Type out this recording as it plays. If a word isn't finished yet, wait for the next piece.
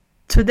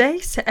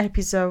Today's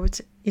episode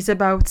is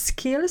about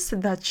skills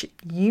that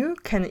you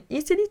can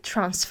easily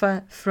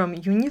transfer from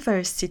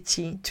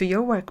university to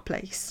your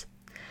workplace.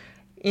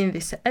 In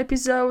this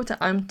episode,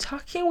 I'm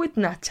talking with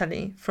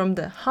Natalie from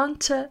the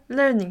Hunter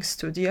Learning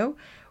Studio,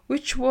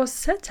 which was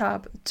set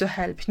up to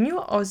help new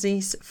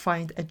Aussies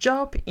find a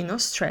job in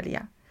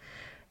Australia.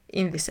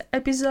 In this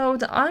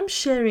episode, I'm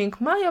sharing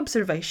my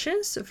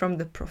observations from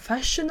the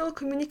professional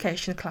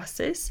communication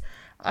classes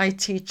I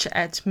teach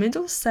at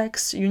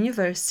Middlesex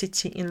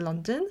University in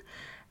London,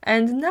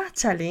 and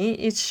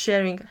Natalie is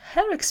sharing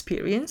her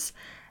experience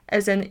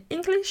as an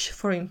English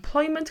for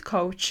Employment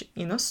coach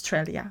in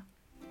Australia.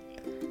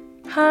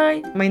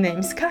 Hi, my name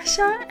is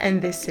Kasia,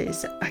 and this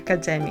is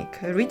Academic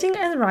Reading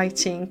and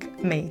Writing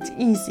Made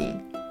Easy.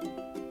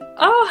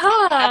 Oh,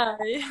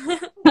 hi!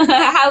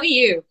 How are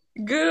you?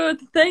 Good,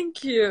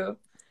 thank you.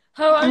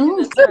 How are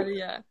you,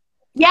 Natalia?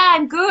 Yeah,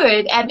 I'm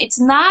good. It's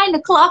 9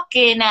 o'clock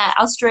in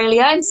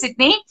Australia, in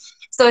Sydney.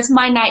 So it's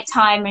my night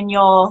time and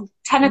you're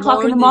 10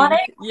 o'clock in the morning?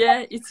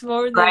 Yeah, it's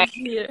morning right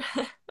here.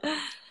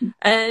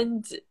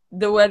 And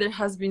the weather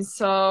has been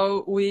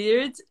so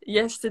weird.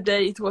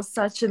 Yesterday it was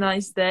such a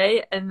nice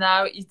day and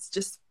now it's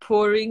just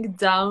pouring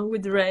down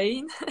with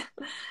rain.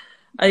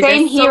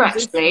 Same here,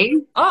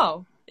 actually.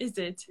 Oh, is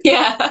it?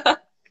 Yeah.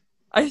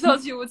 I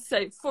thought you would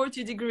say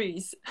 40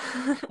 degrees.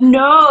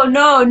 No.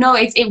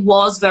 It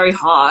was very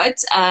hot.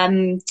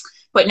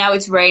 But now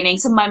it's raining.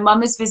 So my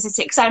mum is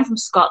visiting, because I'm from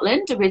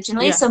Scotland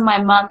originally. Yeah. So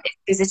my mum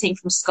is visiting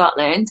from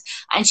Scotland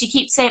and she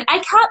keeps saying, I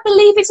can't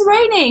believe it's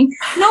raining.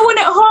 No one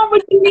at home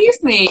would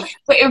believe me.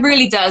 But it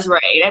really does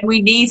rain and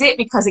we need it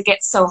because it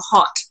gets so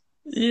hot.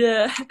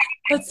 Yeah,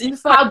 that's in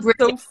fact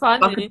so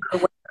funny.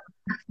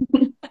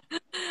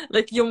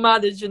 Like your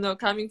mother, you know,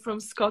 coming from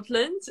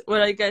Scotland,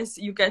 where I guess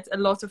you get a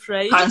lot of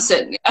rain.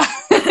 Constantly.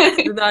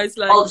 Nice,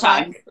 like all the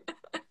time.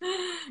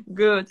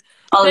 Good.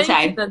 All the Thank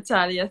time. you,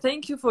 Natalia.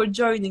 Thank you for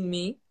joining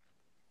me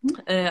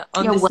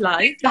on this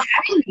live.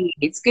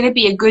 It's going to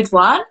be a good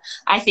one.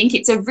 I think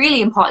it's a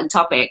really important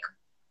topic.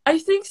 I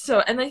think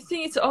so. And I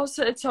think it's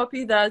also a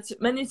topic that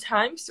many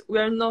times we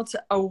are not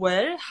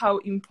aware how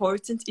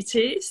important it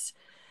is.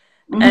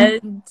 Mm-hmm.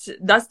 And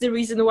that's the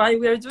reason why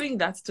we are doing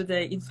that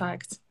today, in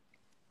fact.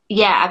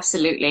 Yeah,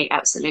 absolutely.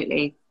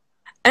 Absolutely.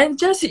 And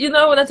just, you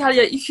know,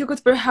 Natalia, if you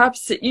could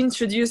perhaps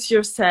introduce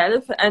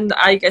yourself, and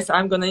I guess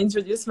I'm going to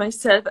introduce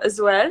myself as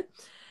well.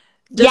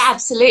 Yeah,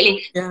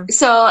 absolutely. Yeah.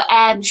 So,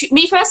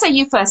 me first or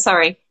you first?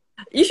 Sorry.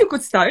 If you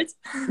could start.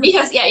 Me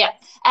first, yeah.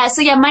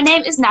 My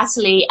name is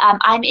Natalie.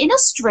 I'm in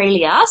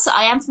Australia. So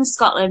I am from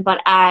Scotland,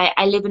 but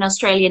I live in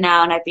Australia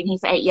now and I've been here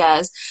for 8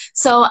 years.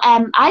 So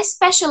I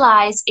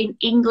specialize in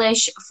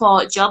English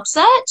for job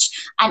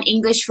search and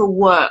English for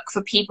work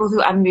for people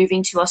who are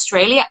moving to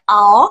Australia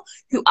or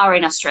who are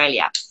in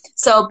Australia.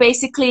 So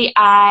basically,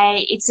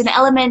 it's an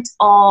element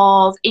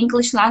of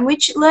English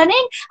language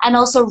learning and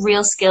also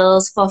real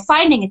skills for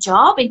finding a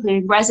job,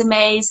 including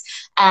resumes,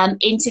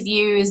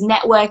 interviews,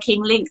 networking,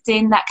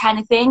 LinkedIn, that kind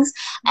of things,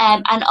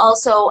 and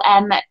also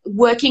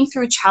working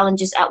through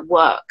challenges at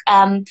work.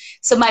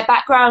 So my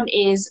background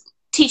is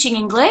teaching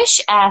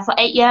English for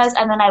 8 years,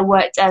 and then I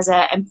worked as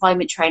an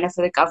employment trainer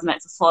for the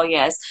government for 4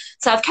 years.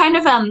 So I've kind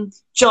of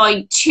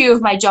joined two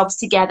of my jobs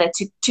together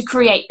to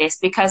create this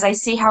because I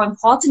see how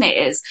important it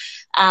is.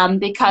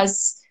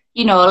 Because,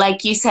 you know,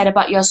 like you said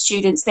about your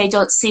students, they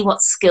don't see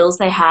what skills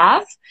they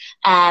have,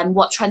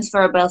 what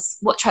transferable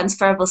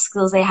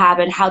skills they have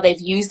and how they've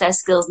used their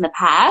skills in the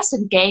past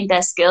and gained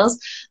their skills.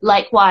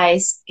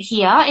 Likewise,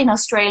 here in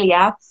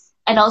Australia,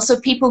 and also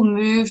people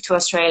move to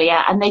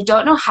Australia and they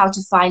don't know how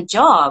to find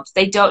jobs.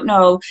 They don't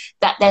know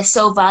that they're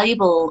so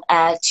valuable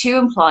to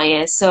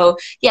employers. So,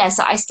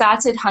 so I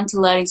started Hunter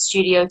Learning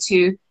Studio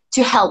to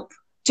help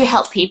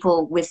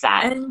people with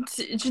that. And,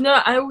 you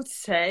know, I would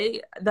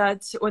say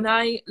that when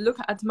I look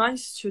at my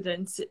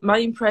students, my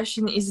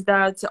impression is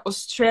that the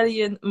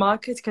Australian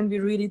market can be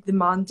really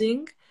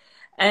demanding.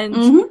 And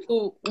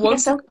people want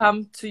to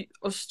come to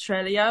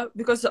Australia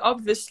because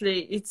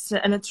obviously it's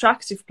an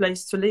attractive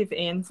place to live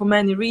in for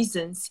many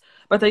reasons.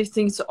 But I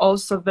think it's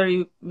also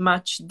very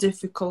much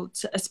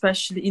difficult,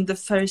 especially in the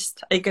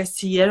first, I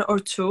guess, year or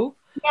two.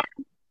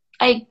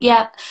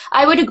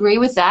 I would agree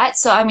with that.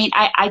 So, I mean,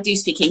 I do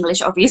speak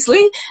English,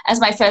 obviously, as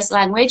my first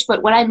language.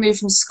 But when I moved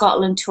from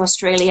Scotland to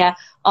Australia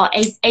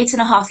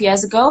 8.5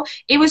 years ago,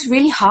 it was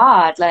really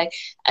hard. Like,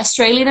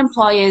 Australian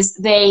employers,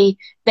 they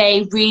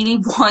really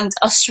want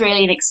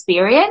Australian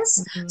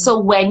experience. Mm-hmm. So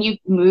when you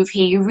move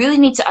here, you really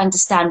need to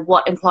understand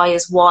what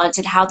employers want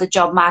and how the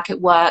job market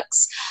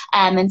works,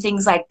 and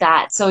things like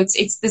that. So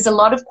there's a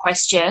lot of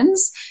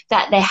questions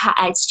that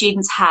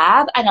students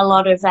have, and a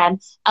lot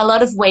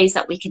of ways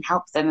that we can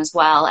help them as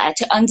well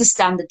to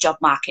understand the job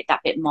market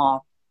that bit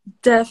more.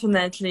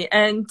 Definitely,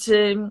 and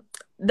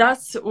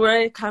that's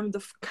where I'm kind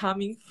of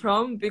coming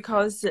from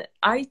because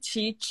I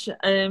teach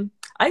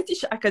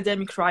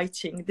academic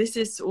writing. This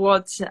is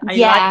what I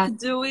like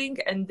doing,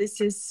 and this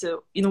is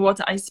in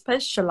what I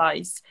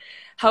specialize.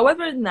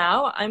 However,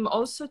 now I'm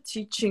also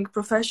teaching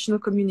professional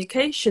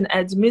communication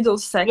at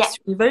Middlesex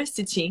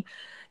University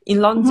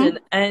in London.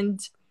 Mm-hmm. And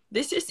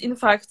this is in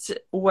fact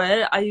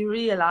where I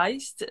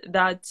realized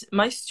that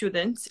my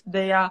students,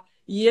 they are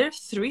year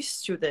 3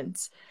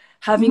 students,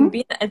 having Mm-hmm.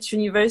 been at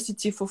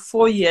university for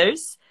 4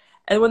 years.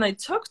 And when I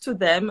talk to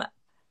them,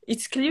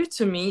 it's clear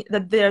to me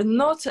that they are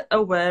not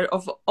aware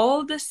of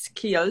all the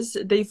skills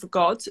they've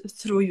got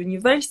through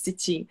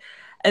university,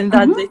 and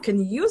that they Mm-hmm.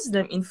 can use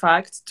them, in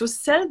fact, to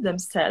sell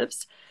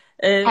themselves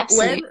when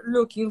Absolutely.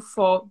 looking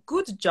for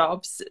good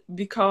jobs,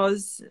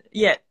 because,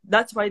 yeah,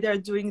 that's why they're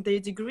doing their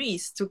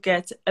degrees, to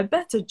get a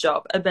better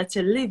job, a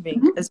better living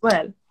Mm-hmm. as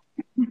well.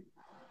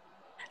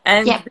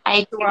 And Yeah, I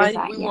that's agree with why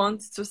that. we Yeah.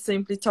 want to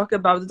simply talk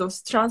about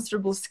those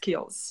transferable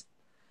skills.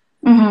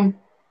 Mm-hmm.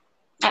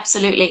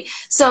 Absolutely.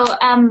 So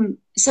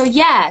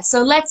yeah,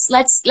 so let's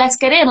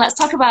get in. Let's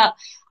talk about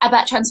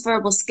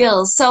transferable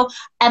skills. So,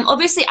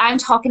 obviously, I'm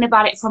talking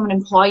about it from an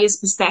employer's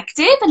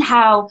perspective and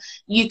how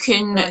you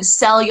can Right.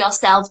 sell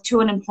yourself to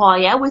an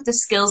employer with the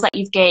skills that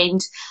you've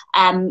gained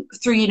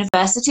through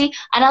university,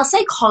 and I'll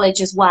say college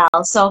as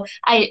well. So,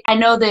 I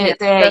know Yeah,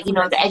 the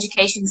definitely.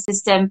 education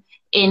system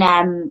in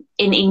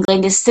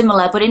England is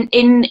similar, but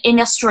in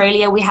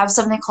Australia we have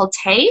something called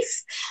TAFE,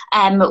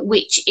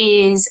 which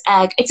is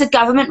it's a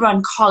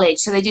government-run college,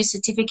 so they do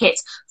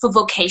certificates for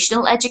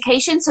vocational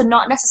education, so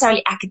not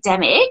necessarily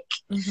academic.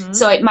 Mm-hmm.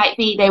 So it might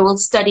be they will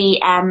study,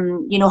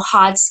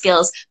 hard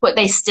skills, but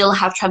they still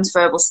have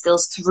transferable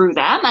skills through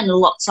them, and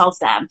lots of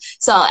them.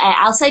 So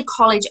I'll say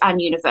college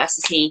and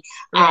university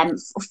Right.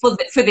 for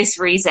this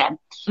reason.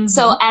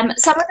 So Mm-hmm.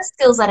 some of the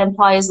skills that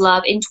employers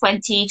love in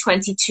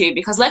 2022,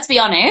 because let's be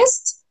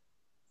honest,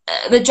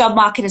 the job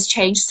market has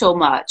changed so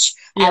much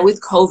Yes.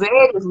 with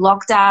COVID, with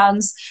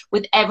lockdowns,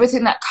 with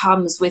everything that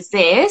comes with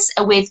this,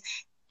 with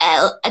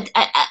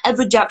a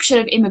reduction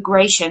of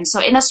immigration. So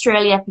in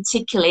Australia,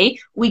 particularly,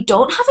 we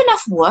don't have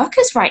enough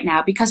workers right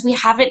now because we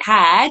haven't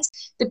had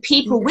the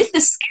people Yes. with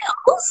the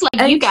skills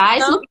like you And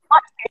guys look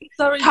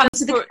sorry come just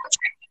to the for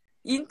country.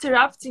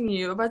 interrupting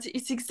you, but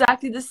it's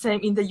exactly the same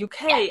in the Yeah,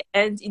 UK.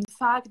 And in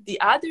fact, the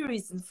other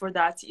reason for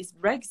that is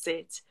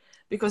Brexit,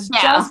 because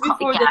yeah, just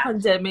before the yeah,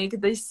 pandemic,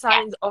 they yeah.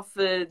 signed off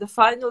the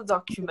final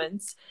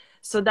documents.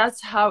 So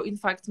that's how, in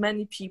fact,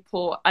 many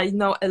people, I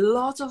know a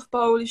lot of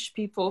Polish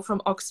people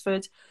from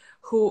Oxford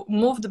who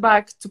moved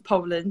back to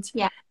Poland.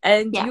 Yeah,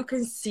 And yeah, you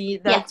can see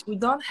yeah, that we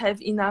don't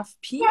have enough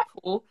yeah,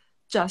 people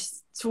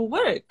just to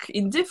work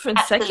in different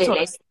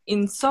absolutely. sectors,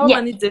 in so Yeah,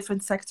 many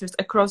different sectors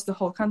across the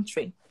whole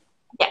country.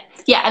 yeah,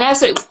 yeah. And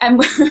also,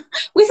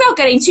 without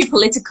getting too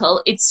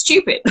political, it's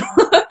stupid.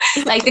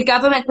 Like the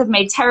government have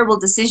made terrible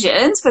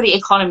decisions for the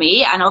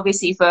economy and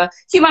obviously for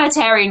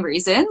humanitarian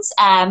reasons.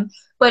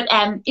 But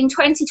in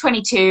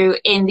 2022,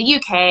 in the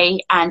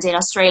UK and in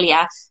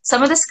Australia,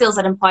 some of the skills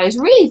that employers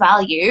really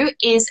value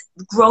is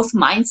growth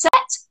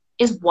mindset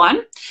is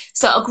one.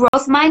 So a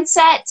growth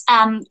mindset,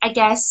 I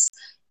guess,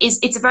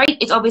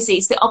 it's obviously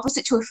it's the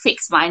opposite to a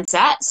fixed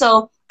mindset.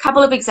 So a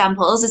couple of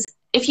examples is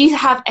if you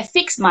have a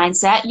fixed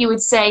mindset, you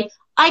would say,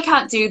 I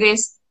can't do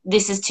this.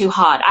 This is too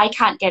hard. I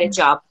can't get a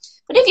job.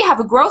 But if you have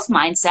a growth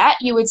mindset,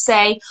 you would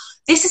say,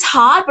 this is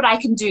hard, but I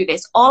can do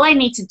this. All I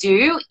need to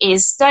do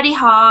is study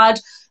hard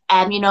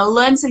and,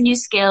 learn some new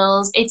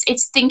skills.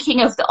 It's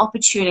thinking of the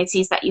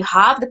opportunities that you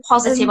have, the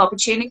positive And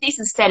opportunities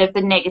instead of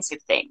the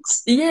negative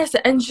things. yes,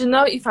 and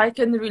if I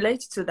can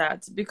relate to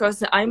that,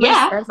 because I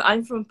Yeah. myself,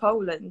 I'm from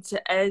Poland,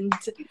 and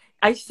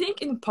I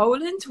think in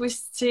Poland we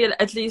still,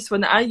 at least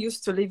when I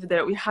used to live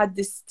there, we had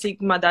this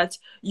stigma that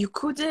you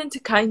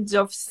couldn't kind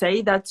of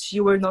say that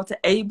you were not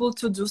able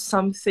to do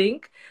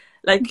something.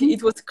 Like Mhm.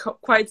 it was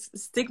quite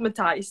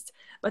stigmatized.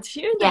 But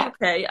here in the Yeah.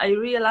 UK, I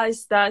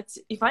realized that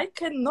if I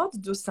cannot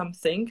do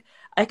something,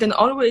 I can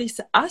always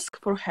ask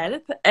for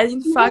help. And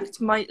in Mhm.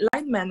 fact, my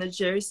line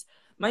managers,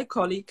 my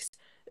colleagues,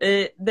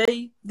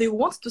 they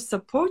want to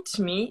support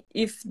me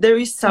if there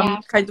is some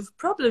Yeah. kind of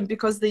problem,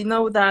 because they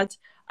know that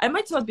I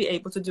might not be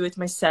able to do it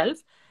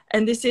myself,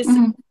 and this is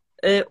Mhm.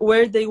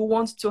 where they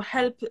want to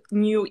help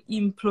new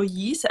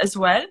employees as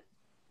well,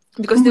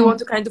 because they want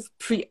Mhm. to kind of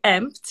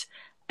preempt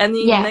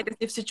any Yeah.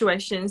 negative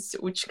situations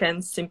which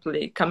can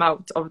simply come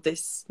out of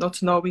this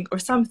not knowing or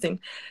something.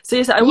 So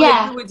yes, I would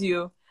agree Yeah. with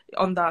you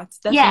on that,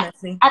 Yeah,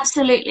 definitely.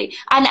 absolutely.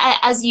 And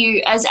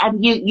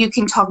you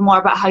can talk more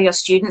about how your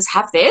students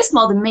have this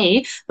more than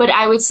me, but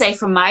I would say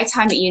from my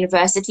time at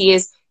university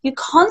is you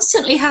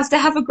constantly have to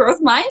have a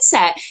growth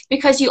mindset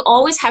because you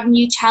always have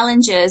new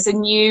challenges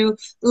and new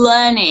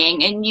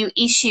learning and new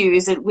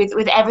issues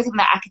with everything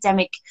that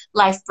academic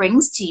life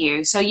brings to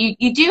you. So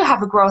you do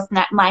have a growth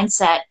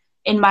mindset,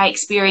 in my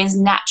experience,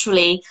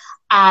 naturally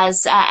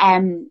as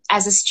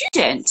a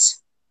student.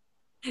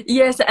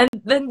 Yes, and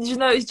then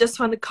it's just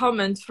one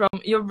comment from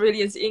your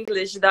brilliant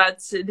English that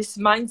this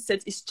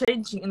mindset is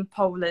changing in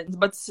Poland,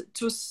 but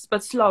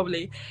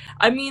slowly.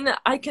 I mean,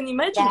 I can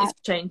imagine Yeah.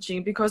 it's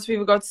changing because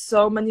we've got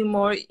so many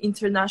more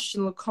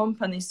international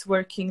companies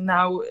working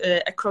now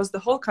across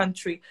the whole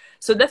country.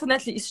 So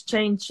definitely it's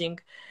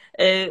changing.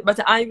 But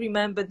I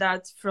remember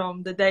that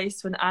from the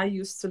days when I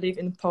used to live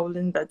in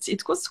Poland, that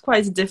it was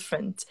quite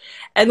different.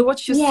 And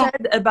what you Yeah.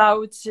 said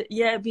about,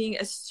 yeah, being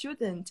a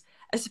student,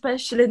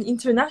 especially an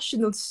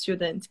international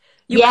student.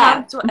 You Yeah.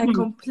 come to a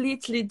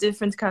completely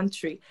different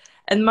country.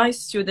 And my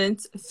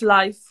students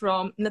fly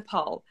from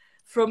Nepal,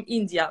 from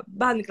India,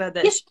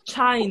 Bangladesh, Yes.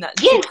 China,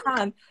 Yes.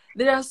 Japan.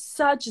 There are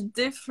such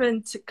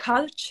different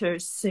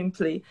cultures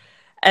simply.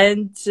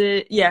 And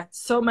yeah,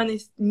 so many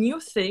new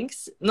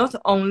things, not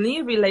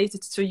only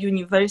related to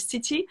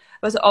university,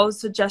 but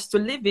also just to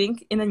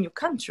living in a new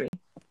country.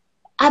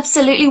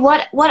 Absolutely.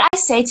 What I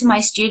say to my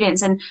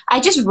students, and I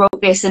just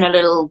wrote this in a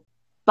little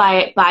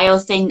bio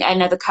thing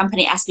another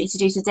company asked me to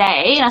do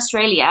today in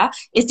Australia,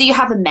 is do you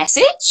have a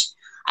message?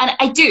 And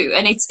I do,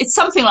 and it's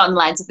something along the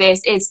lines of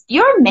this: is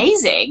you're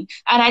amazing,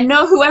 and I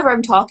know whoever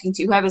I'm talking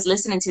to, whoever's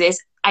listening to this,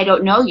 I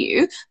don't know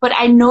you, but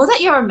I know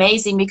that you're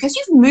amazing because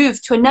you've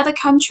moved to another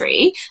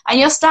country and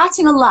you're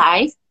starting a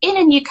life in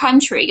a new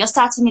country. You're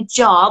starting a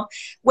job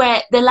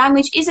where the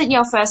language isn't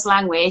your first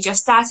language. You're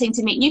starting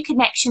to make new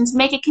connections,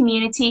 make a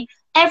community,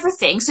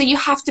 everything. So you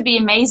have to be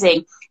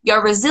amazing.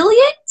 You're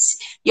resilient,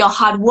 you're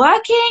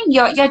hardworking,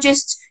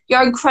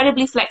 you're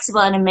incredibly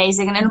flexible and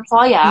amazing. And an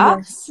employer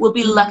Yes. will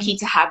be lucky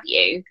to have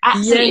you.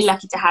 Absolutely Yes,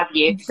 lucky to have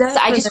you. So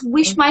I just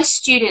wish definitely. my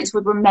students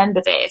would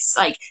remember this.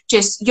 Like,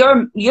 just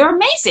you're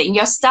amazing.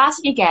 You're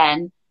starting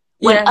again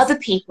when Yes. other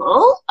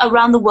people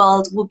around the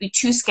world will be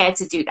too scared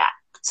to do that.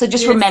 So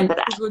just Yes, remember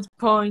that's a that. good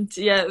point.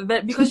 Yeah,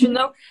 because you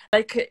know,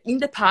 like in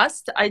the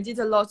past, I did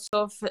a lot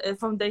of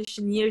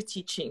foundation year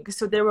teaching.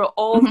 So they were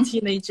all Mhm.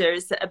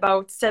 teenagers,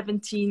 about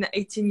 17,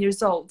 18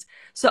 years old.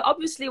 So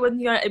obviously,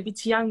 when you are a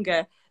bit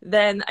younger,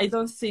 then I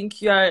don't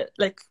think you are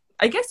like,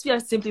 I guess we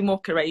are simply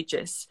more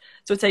courageous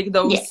to take Yeah.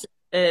 those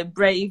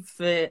brave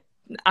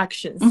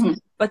actions. Hmm.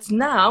 But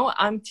now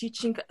I'm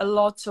teaching a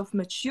lot of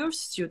mature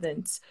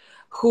students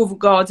who've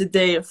got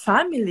their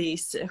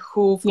families,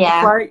 who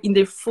Yeah. are in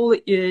their full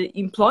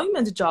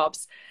employment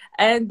jobs.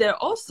 And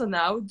they're also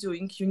now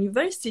doing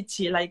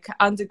university, like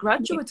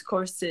undergraduate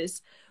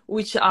courses,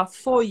 which are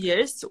 4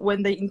 years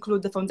when they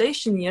include the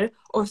foundation year,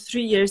 or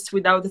 3 years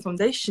without the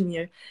foundation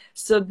year.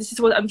 So this is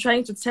what I'm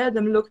trying to tell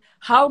them. Look,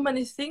 how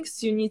many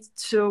things you need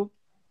to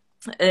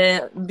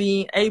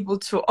be able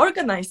to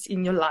organize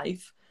in your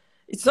life.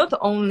 It's not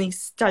only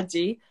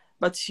study,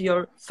 but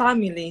your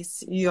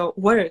families, your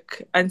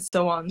work, and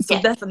so on. So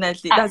Yeah.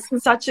 definitely, that's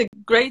such a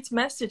great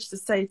message to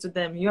say to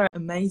them. You're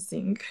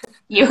amazing.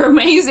 You're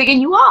amazing,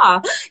 and you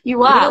are.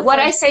 You are. What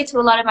I Yeah. say to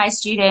a lot of my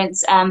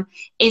students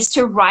is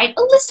to write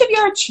a list of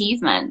your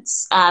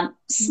achievements.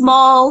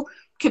 Small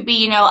could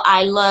be,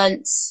 I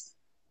learned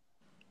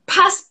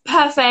past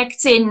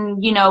perfect in,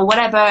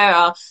 whatever.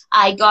 Or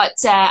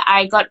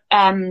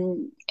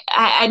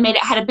I made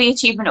it, had a big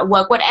achievement at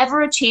work.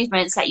 Whatever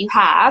achievements that you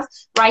have,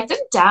 write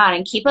them down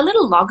and keep a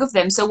little log of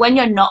them. So when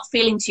you're not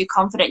feeling too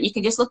confident, you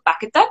can just look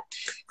back at them,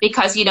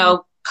 because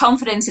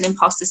confidence and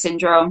imposter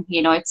syndrome,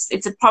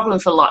 it's a problem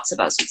for lots of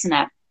us, isn't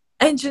it?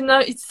 And you know,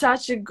 it's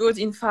such a good,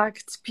 in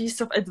fact, piece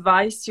of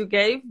advice you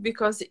gave,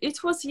 because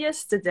it was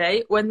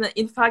yesterday when,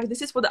 in fact,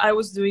 this is what I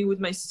was doing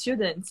with my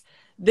students.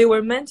 They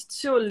were meant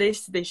to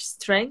list their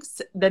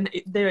strengths, then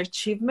their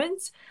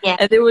achievements, Yeah.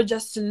 and they were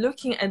just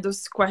looking at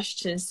those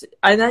questions.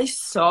 And I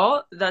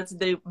saw that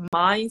their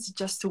minds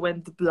just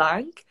went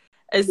blank,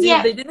 as if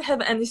Yeah. they didn't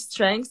have any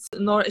strengths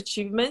nor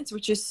achievements,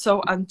 which is so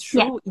Yeah.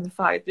 untrue, in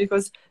fact,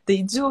 because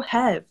they do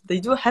have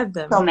So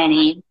them.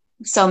 many,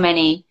 so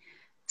many,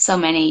 so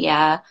many.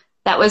 Yeah.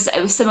 It was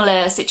a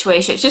similar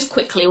situation. Just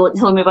quickly,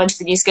 we'll move on to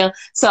the new skill.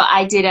 So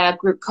I did a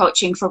group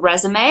coaching for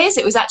resumes.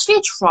 It was actually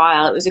a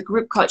trial. It was a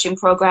group coaching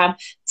program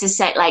to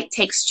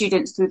take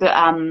students through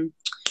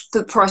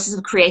the process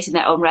of creating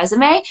their own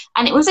resume.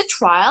 And it was a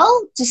trial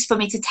just for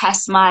me to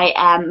test my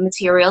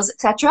materials,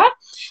 etc.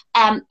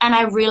 And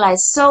I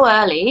realized so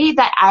early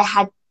that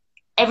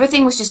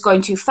everything was just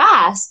going too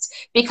fast,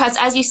 because,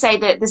 as you say,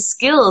 the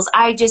skills,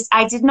 I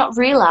did not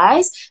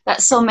realize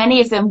that so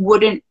many of them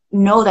wouldn't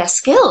know their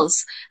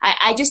skills.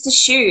 I just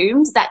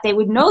assumed that they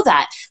would know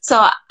that.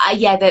 So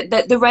yeah,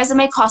 the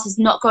resume course is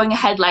not going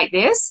ahead like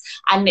this.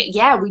 And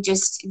yeah,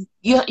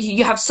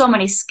 you have so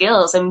many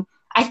skills, and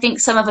I think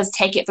some of us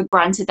take it for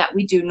granted that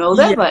we do know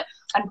them, Yeah, but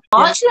yeah.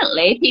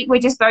 unfortunately, we're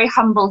just very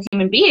humble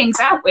human beings,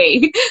 aren't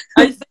we?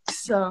 I think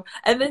so.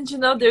 And then, you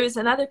know, there is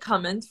another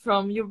comment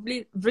from your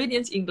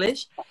brilliant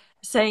English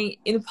saying,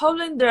 in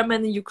Poland, there are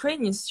many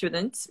Ukrainian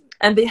students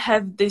and they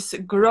have this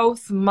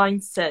growth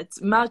mindset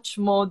much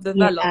more Yeah,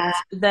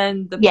 developed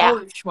than the yeah,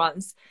 Polish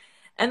ones.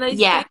 And I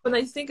yeah, think when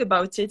I think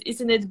about it,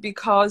 isn't it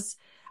because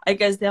I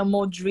guess they are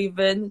more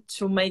driven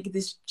to make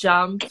this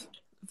jump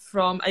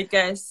from, I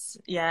guess,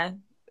 yeah,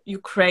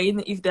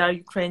 Ukraine, if they are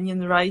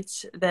Ukrainian, right?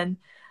 Then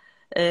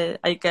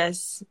I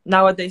guess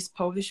nowadays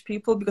Polish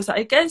people, because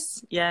I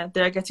guess, yeah,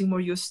 they're getting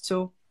more used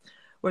to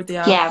where they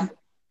are. yeah,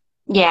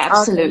 yeah, Okay.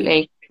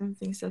 absolutely.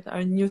 Things that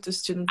are new to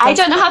students. I That's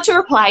don't know how to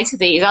reply to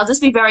these. I'll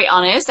just be very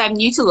honest. I'm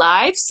new to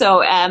live,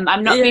 so I'm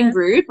not being yeah.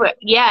 rude, but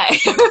yeah.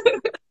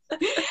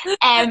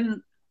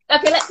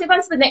 Okay, let's move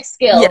on to the next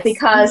skill, Yes.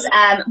 because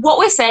what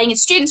we're saying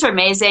is students are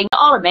amazing,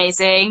 all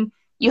amazing.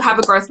 You have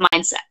a growth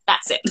mindset.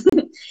 That's it.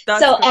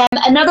 That's So good.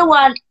 another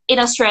one in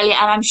Australia,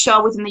 and I'm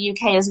sure within the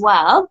UK as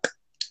well,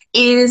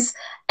 is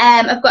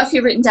I've got a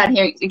few written down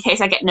here in case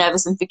I get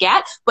nervous and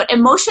forget, but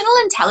emotional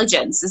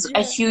intelligence is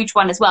a Yeah. huge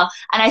one as well.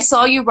 And I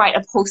saw you write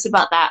a post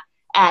about that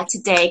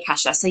today,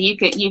 Kasha. So you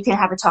can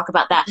have a talk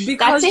about that. That's a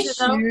Because,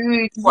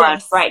 huge one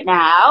yes. right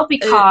now Uh,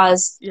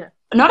 because yeah.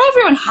 not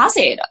everyone has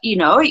it, you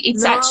know.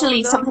 It's No,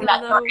 actually no, something no,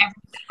 that not no. everyone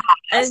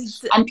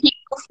has. And And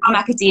people from yeah.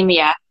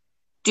 academia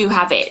do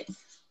have it.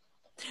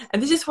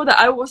 And this is what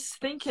I was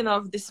thinking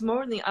of this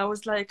morning. I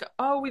was like,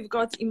 oh, we've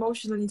got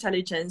emotional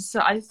intelligence. So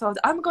I thought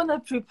I'm going to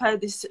prepare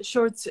this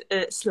short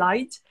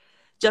slide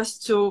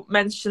just to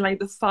mention like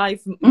the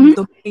five Hmm.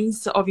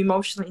 domains of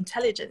emotional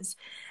intelligence.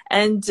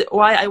 And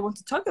why I want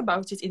to talk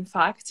about it, in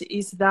fact,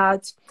 is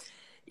that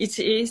it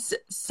is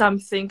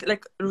something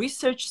like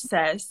research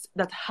says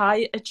that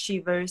high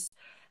achievers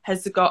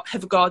have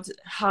got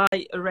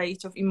high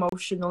rate of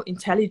emotional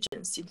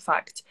intelligence, in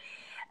fact.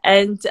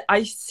 And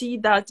I see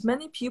that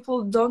many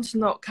people don't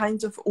know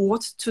kind of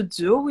what to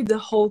do with the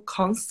whole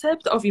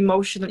concept of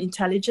emotional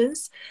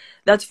intelligence,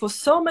 that for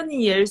so many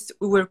years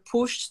we were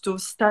pushed to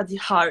study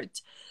hard,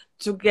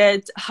 to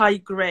get high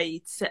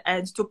grades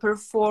and to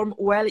perform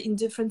well in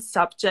different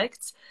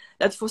subjects,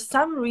 that for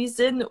some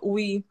reason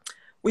we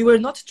were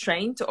not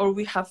trained, or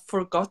we have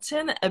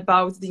forgotten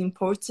about the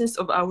importance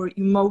of our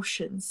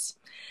emotions.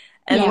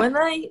 And Yeah. when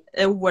I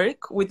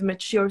work with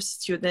mature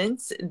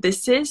students,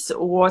 this is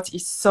what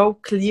is so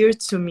clear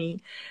to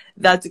me,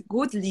 that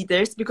good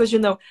leaders, because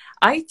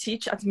I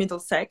teach at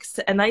Middlesex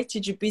and I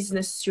teach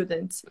business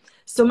students.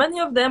 So many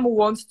of them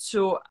want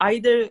to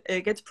either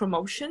get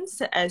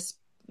promotions as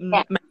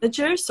Yeah.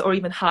 managers or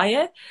even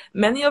higher.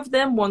 Many of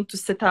them want to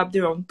set up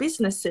their own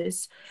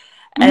businesses.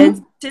 And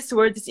Hmm. this is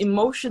where this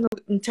emotional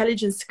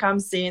intelligence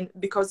comes in,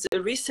 because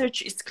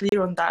research is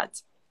clear on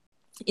that.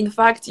 In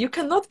fact, you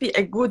cannot be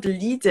a good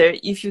leader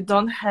if you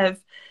don't have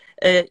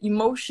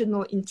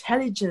emotional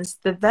intelligence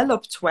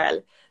developed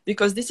well,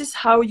 because this is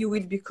how you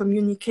will be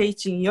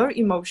communicating your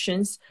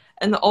emotions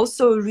and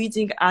also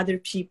reading other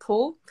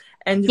people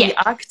and Yeah.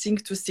 reacting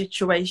to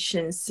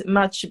situations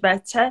much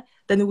better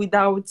than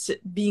without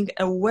being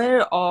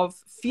aware of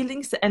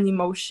feelings and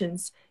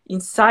emotions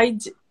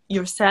inside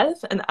yourself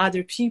and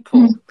other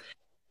people. Mhm.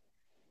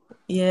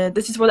 Yeah,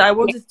 this is what I Yeah.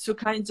 wanted to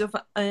kind of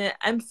Yeah.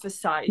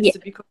 emphasize,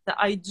 because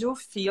I do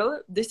feel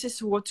this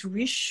is what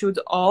we should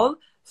all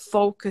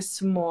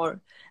focus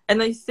more.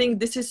 And I think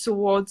this is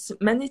what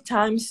many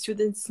times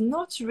students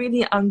not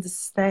really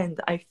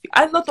understand.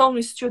 I'm not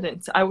only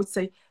students, I would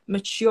say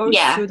mature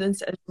Yeah.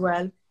 students as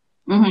well.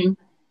 Hmm.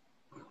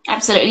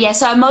 Absolutely, yeah.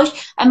 So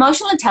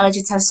emotional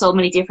intelligence has so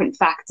many different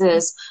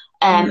factors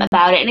Mm,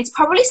 about it, and it's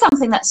probably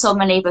something that so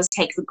many of us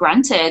take for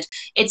granted.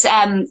 It's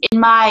in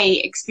my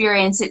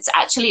experience, it's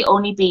actually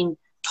only been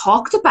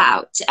talked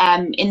about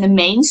in the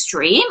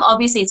mainstream.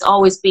 Obviously, it's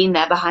always been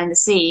there behind the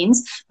scenes,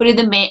 but in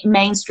the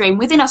mainstream,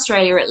 within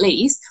Australia at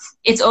least,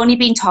 it's only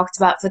been talked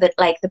about for the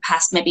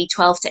past maybe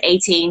 12 to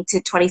 18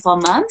 to 24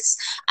 months,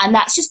 and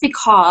that's just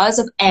because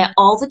of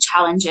all the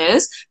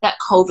challenges that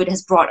COVID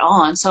has brought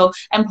on. So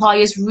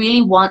employers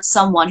really want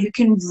someone who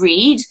can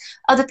read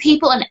other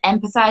people and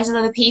empathize with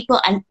other people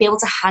and be able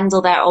to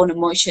handle their own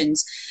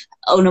emotions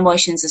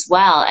as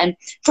well. And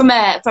from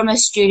a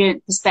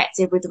student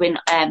perspective within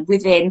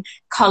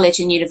college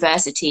and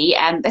university,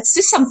 that's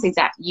just something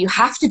that you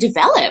have to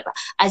develop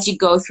as you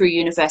go through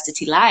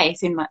university life.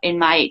 In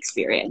my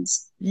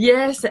experience.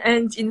 yes,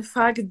 and in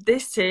fact,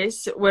 this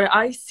is where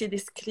I see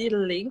this clear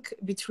link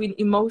between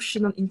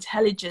emotional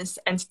intelligence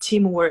and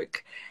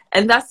teamwork.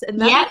 And that's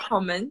another Yeah.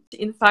 comment,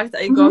 in fact,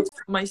 I Hmm. got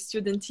from my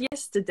student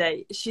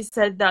yesterday. She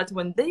said that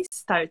when they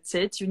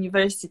started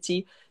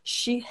university,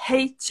 she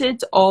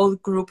hated all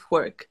group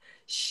work.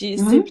 She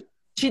Hmm. simply,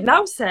 she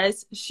now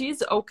says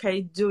she's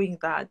okay doing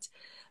that.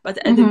 But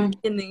at the Hmm.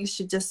 beginning,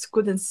 she just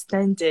couldn't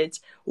stand it,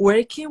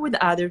 working with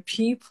other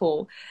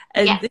people.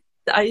 Yeah. And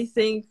I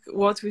think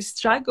what we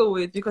struggle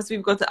with, because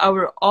we've got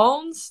our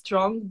own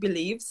strong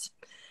beliefs,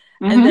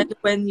 and then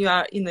Hmm. when you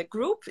are in a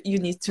group, you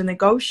need to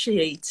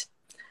negotiate.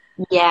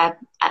 Yeah, And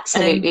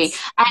absolutely.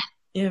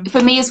 yeah,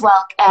 For me as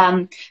well,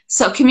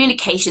 so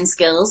communication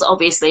skills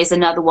obviously is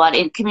another one.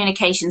 In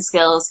communication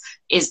skills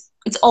is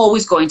it's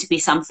always going to be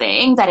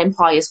something that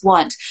employers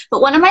want.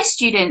 But one of my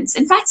students,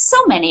 in fact,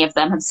 so many of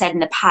them have said in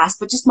the past,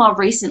 but just more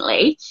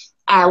recently,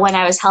 when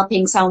I was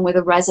helping someone with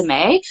a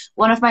resume,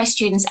 one of my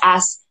students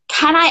asked,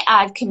 "Can I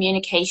add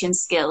communication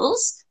skills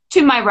to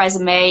my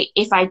resume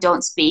if I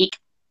don't speak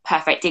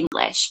perfect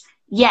English?"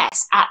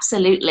 Yes,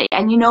 absolutely.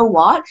 And you know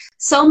what?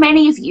 So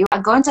many of you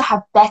are going to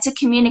have better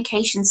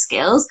communication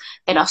skills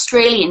than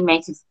Australian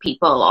native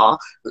people or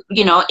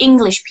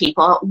English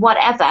people,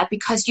 whatever,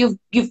 because you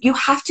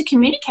have to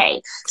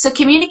communicate. So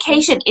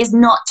communication is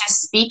not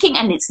just speaking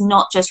and it's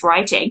not just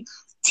writing.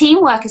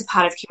 Teamwork is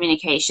part of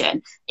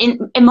communication.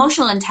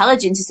 Emotional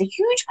intelligence is a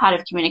huge part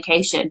of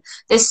communication.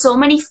 There's so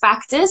many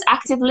factors,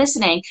 active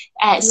listening,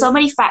 so yeah,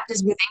 many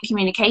factors within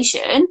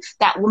communication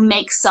that will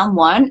make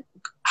someone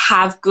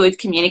have good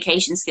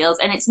communication skills,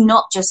 and it's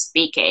not just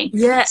speaking.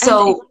 yeah, and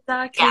So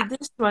exactly yeah.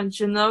 this one,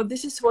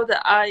 this is what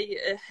I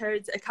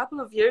heard a couple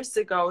of years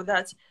ago,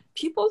 that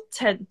people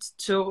tend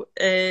to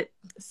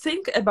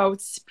think about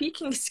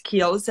speaking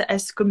skills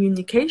as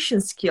communication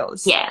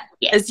skills, Yeah,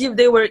 yeah, as if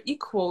they were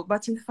equal,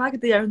 but in fact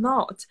they are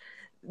not.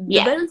 The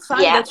yeah, very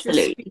fact yeah, that you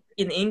absolutely. speak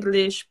in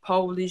English,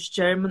 Polish,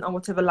 German, or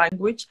whatever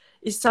language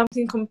is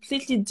something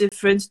completely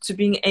different to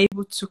being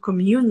able to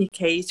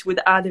communicate with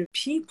other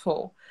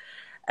people.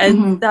 And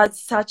Hmm. that's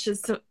such a,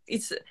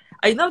 it's,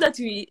 I know that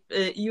we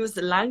use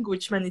the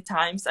language many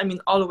times. I mean,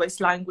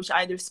 always language,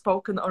 either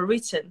spoken or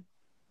written.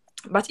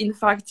 But in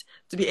fact,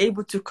 to be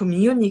able to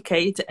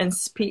communicate and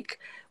speak,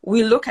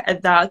 we look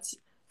at that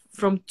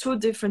from two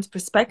different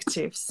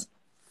perspectives.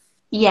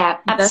 Yeah,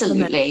 Definitely.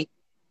 absolutely.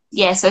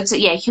 Yeah, so it's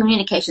yeah,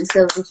 communication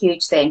skills is a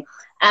huge thing.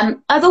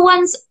 Other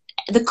ones,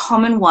 the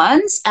common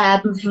ones, we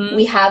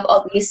Mm-hmm. have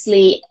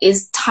obviously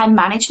is time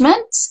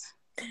management.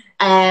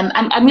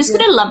 I'm just Yeah.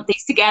 going to lump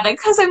these together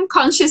because I'm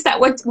conscious that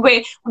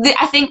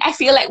I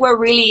feel like we're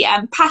really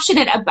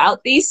passionate about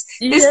this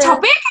Yeah.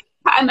 topic.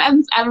 I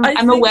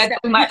I'm think aware that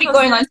we might be because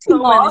going there on are too so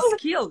many long.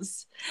 skills.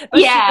 But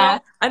Yeah,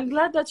 I'm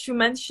glad that you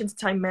mentioned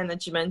time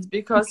management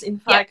because in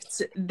yep. fact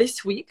this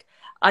week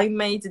I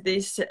made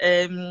this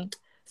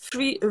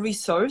free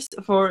resource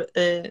for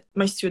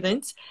my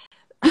students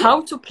how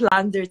to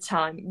plan their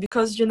time,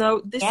 because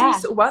this Yeah. is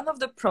one of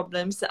the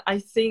problems that I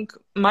think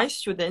my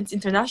students,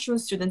 international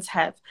students,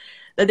 have,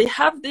 that they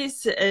have this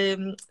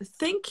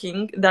thinking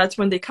that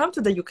when they come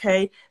to the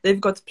UK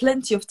they've got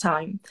plenty of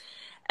time.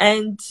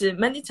 And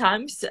many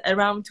times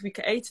around week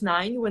 8,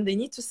 9, when they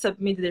need to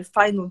submit their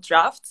final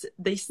draft,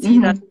 they see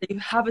that Hmm. they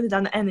haven't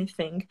done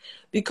anything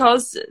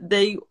because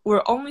they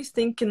were only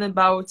thinking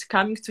about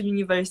coming to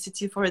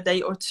university for a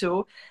day or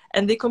two,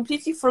 and they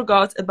completely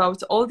forgot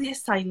about all the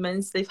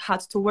assignments they've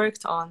had to work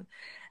on.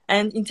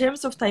 And in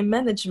terms of time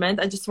management,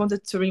 I just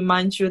wanted to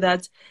remind you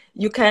that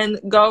you can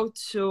go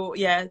to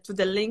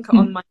the link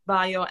on my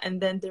bio,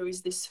 and then there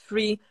is this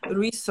free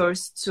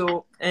resource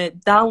to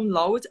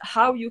download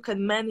how you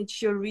can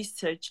manage your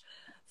research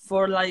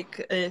for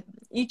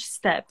each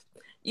step,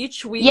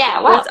 each week,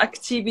 Yeah, wow. what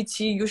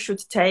activity you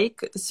should take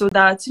so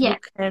that you Yeah.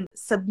 can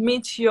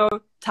submit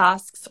your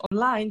tasks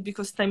online,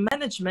 because time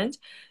management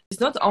is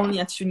not only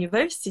at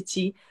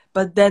university,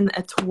 but then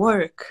at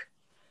work.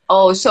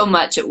 Oh, so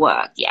much at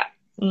work. Yeah.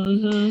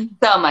 Mm-hmm.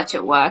 So much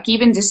at work,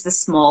 even just the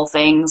small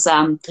things,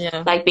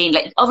 Yeah. like being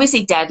like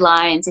obviously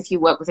deadlines. If you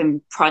work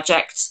within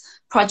projects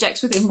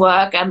within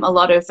work, a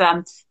lot of,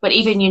 but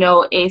even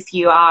if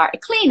you are a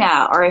cleaner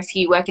or if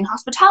you work in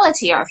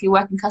hospitality or if you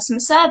work in customer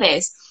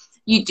service,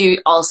 you do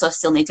also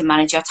still need to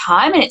manage your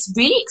time, and it's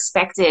really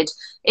expected.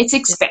 It's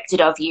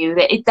expected of you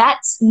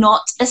that's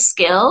not a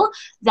skill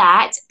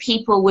that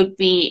people would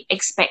be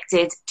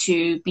expected to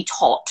be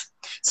taught.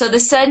 So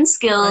there's certain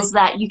skills Right.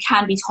 that you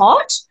can be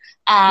taught,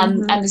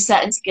 Mm-hmm. and the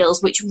certain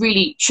skills which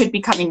really should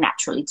be coming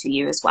naturally to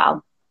you as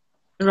well.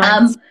 Right.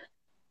 Um,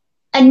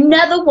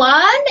 Another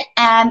one,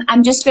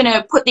 I'm just going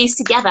to put these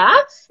together,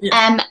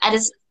 Yeah. and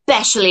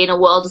especially in a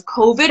world of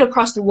COVID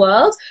across the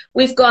world,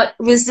 we've got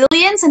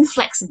resilience and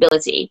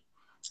flexibility.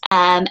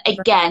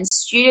 Again,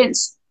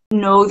 students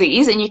know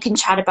these, and you can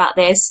chat about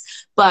this,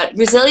 but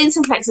resilience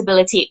and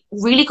flexibility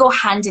really go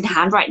hand in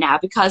hand right now,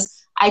 because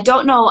I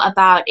don't know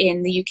about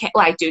in the UK.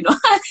 Well, I do know.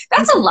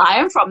 That's a lie.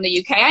 I'm from the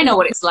UK. I know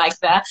what it's like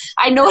there.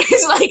 I know what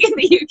it's like in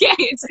the UK.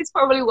 It's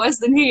probably worse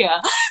than here.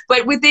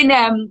 But within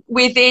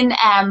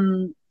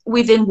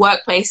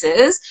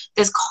workplaces,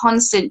 there's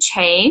constant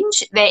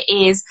change. There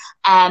is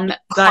Exactly.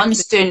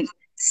 constant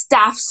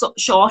staff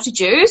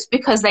shortages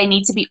because they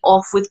need to be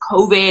off with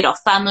COVID or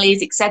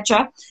families,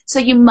 etc. So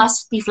you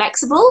must be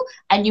flexible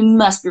and you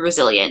must be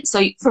resilient. So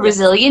for Yes.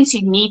 resilience,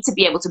 you need to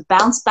be able to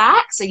bounce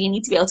back. So you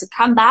need to be able to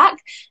come back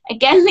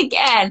again and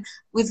again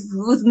with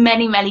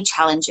many, many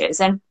challenges.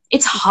 And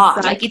it's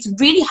hard. Like, Exactly.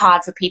 it's really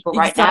hard for people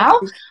right now.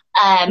 Exactly.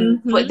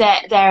 But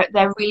Mm-hmm.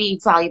 they're really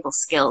valuable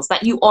skills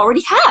that you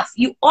already have.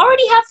 You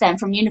already have them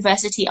from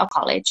university or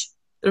college.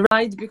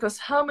 Right, because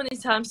how many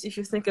times, if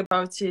you think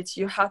about it,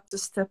 you had to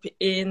step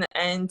in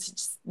and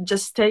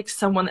just take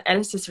someone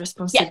else's Yeah,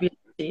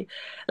 responsibility.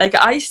 Like,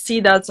 I see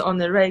that on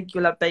a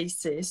regular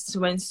basis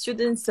when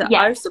students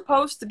yeah. are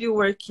supposed to be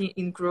working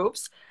in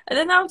groups, and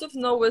then out of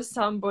nowhere,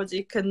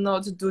 somebody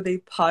cannot do their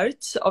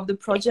part of the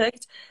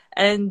project,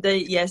 and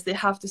they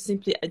have to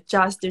simply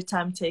adjust their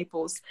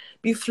timetables,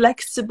 be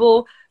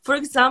flexible. For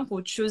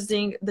example,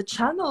 choosing the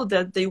channel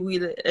that they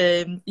will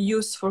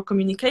use for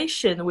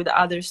communication with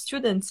other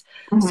students.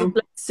 So Mhm.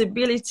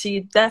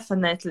 flexibility,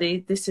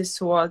 definitely, this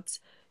is what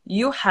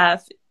you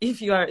have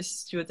if you are a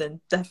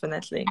student,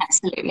 definitely.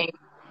 Absolutely.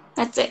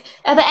 That's it.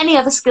 Are there any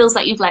other skills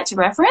that you'd like to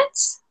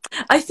reference?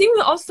 I think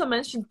we also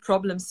mentioned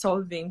problem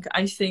solving,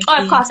 I think, Oh,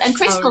 of in course, and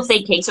critical ours.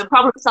 thinking. So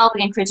problem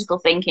solving and critical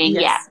thinking.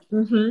 Yeah, Yes.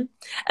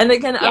 And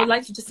again, I yeah, would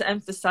like to just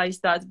emphasize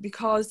that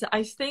because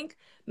I think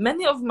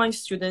many of my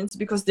students,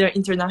 because they're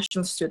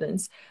international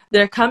students,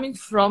 they're coming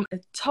from a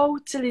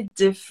totally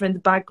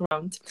different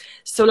background.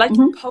 So like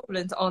in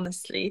Poland,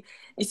 honestly,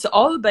 it's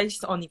all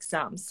based on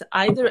exams,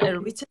 either a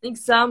written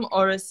exam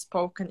or a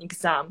spoken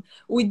exam.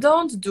 We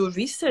don't do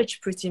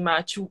research pretty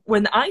much.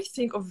 When I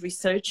think of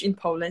research in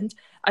Poland,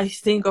 I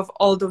think of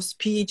all those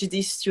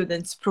PhD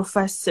students,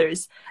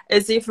 professors,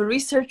 as if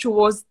research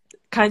was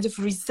kind of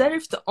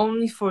reserved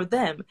only for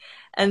them.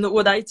 And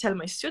what I tell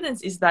my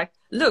students is that,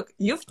 look,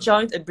 you've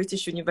joined a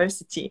British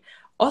university.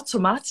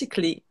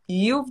 Automatically,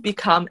 you've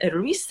become a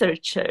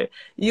researcher.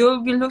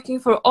 You'll be looking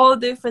for all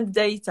different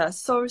data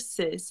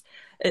sources,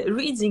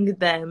 reading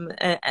them,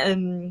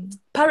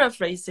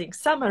 paraphrasing,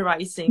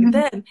 summarizing,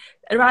 then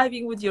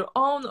arriving with your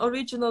own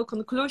original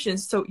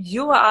conclusions. So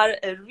you are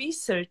a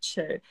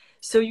researcher.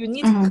 So you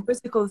need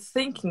critical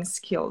thinking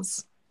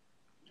skills.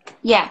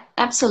 Yeah,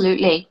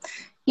 absolutely.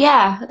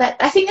 Yeah,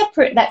 I think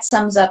that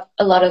sums up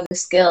a lot of the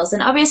skills,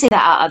 and obviously there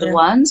are other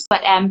ones,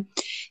 but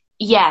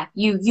yeah,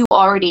 you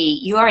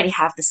already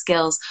have the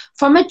skills.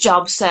 From a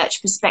job search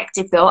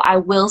perspective, though, I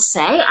will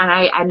say, and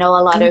I know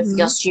a lot of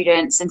your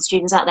students and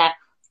students out there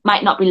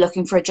might not be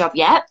looking for a job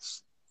yet.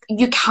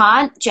 You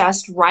can't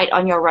just write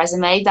on your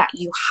resume that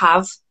you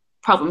have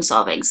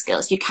problem-solving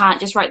skills. You can't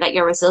just write that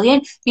you're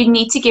resilient. You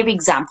need to give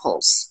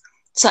examples.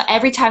 So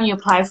every time you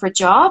apply for a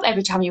job,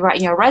 every time you write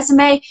in your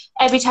resume,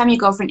 every time you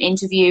go for an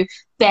interview,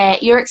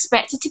 you're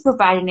expected to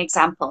provide an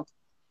example.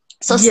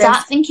 So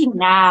start thinking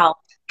now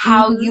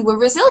how you were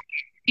resilient.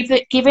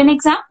 Give an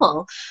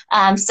example.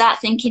 Start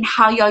thinking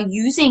how you're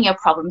using your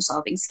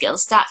problem-solving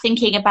skills. Start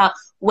thinking about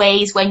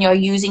ways when you're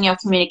using your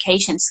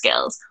communication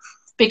skills,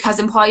 because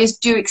employers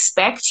do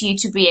expect you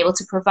to be able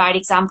to provide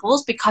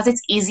examples because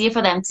it's easier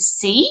for them to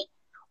see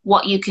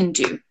what you can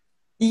do.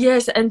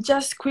 Yes, and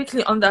just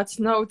quickly on that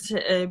note,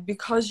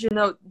 because,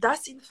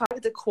 that's in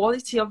fact the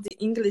quality of the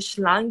English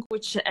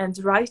language and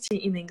writing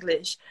in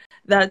English,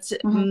 that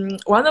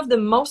one of the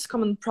most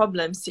common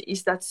problems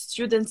is that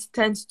students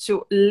tend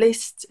to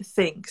list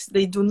things.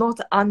 They do not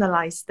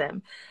analyze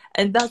them.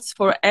 And that's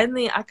for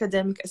any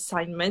academic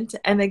assignment.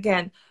 And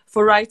again,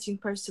 for writing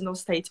personal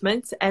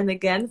statements, and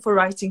again, for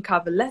writing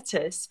cover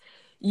letters.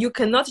 You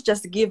cannot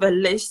just give a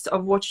list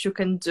of what you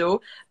can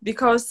do,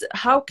 because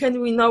how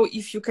can we know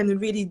if you can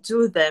really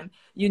do them?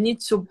 You need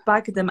to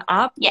back them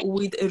up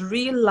with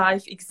real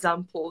life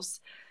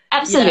examples.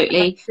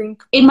 Absolutely.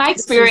 In my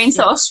experience,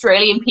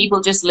 Australian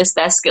people just list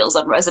their skills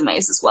on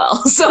resumes as well.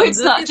 So it's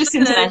not just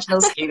international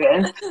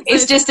students.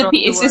 It's just a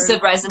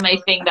resume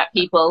thing that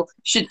people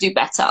should do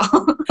better.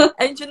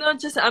 And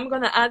I'm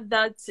going to add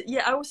that,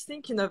 I was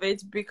thinking of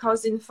it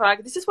because, in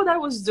fact, this is what I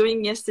was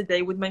doing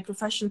yesterday with my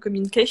professional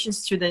communication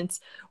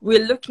students.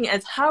 We're looking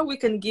at how we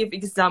can give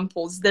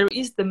examples. There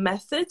is the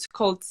method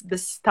called the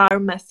STAR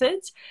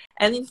method.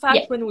 And in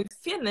fact, when we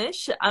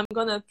finish, I'm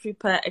going to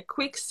prepare a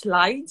quick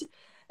slide.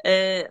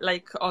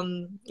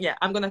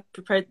 I'm gonna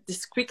prepare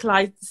this quick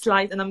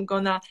slide, and I'm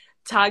gonna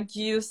tag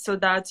you so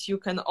that you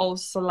can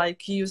also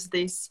use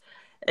this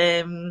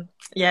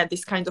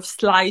this kind of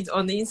slide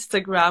on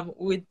Instagram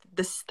with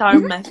the STAR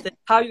method,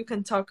 how you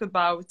can talk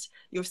about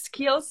your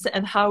skills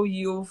and how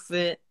you've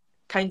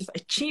kind of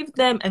achieved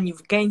them and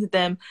you've gained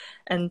them,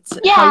 and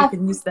how you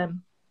can use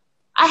them.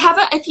 I have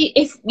if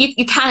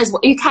you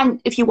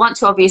can if you want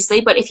to, obviously,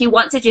 but if you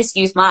want to just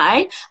use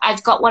mine,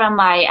 I've got one on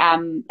my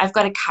I've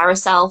got a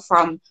carousel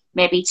from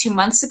maybe 2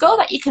 months ago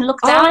that you can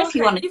look down if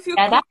you want to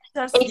share that.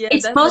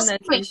 It's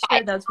mostly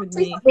share that with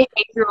me.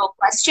 Behavioral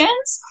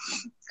questions.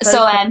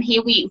 So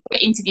here we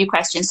interview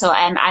questions. So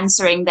I'm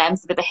answering them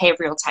for the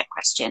behavioral type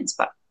questions.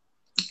 But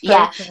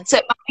so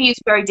it might be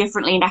used very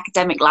differently in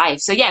academic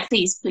life. So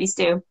please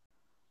do.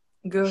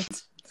 Good.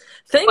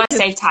 Thank you.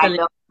 Save time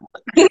though.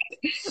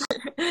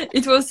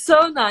 It was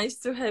so nice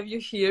to have you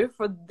here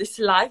for this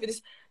live. It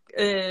is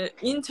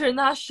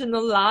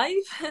international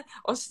live,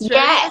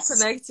 Australia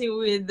connecting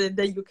with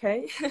the UK.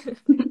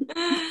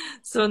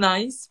 So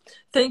nice.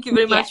 Thank you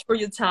very much for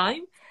your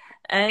time.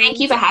 And thank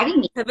you for having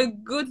me. Have a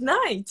good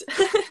night.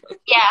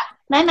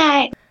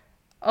 Night.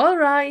 All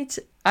right.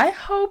 I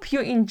hope you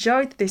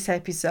enjoyed this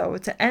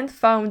episode and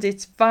found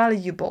it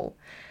valuable.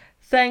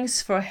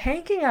 Thanks for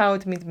hanging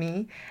out with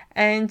me,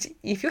 and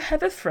if you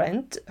have a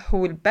friend who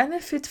will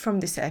benefit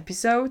from this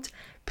episode,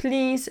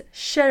 please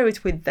share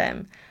it with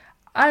them.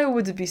 I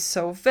would be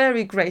so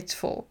very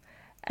grateful.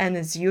 And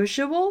as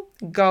usual,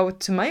 go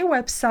to my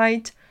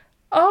website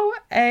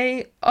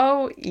oaoe.co.uk,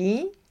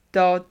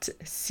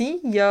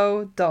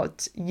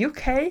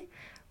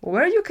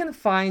 where you can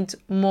find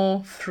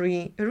more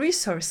free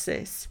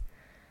resources.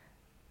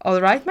 All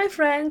right, my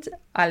friend,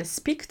 I'll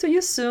speak to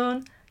you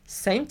soon.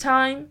 Same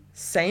time,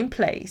 same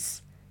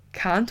place.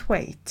 Can't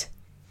wait.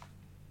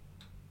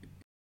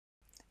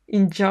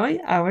 Enjoy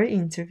our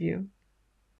interview.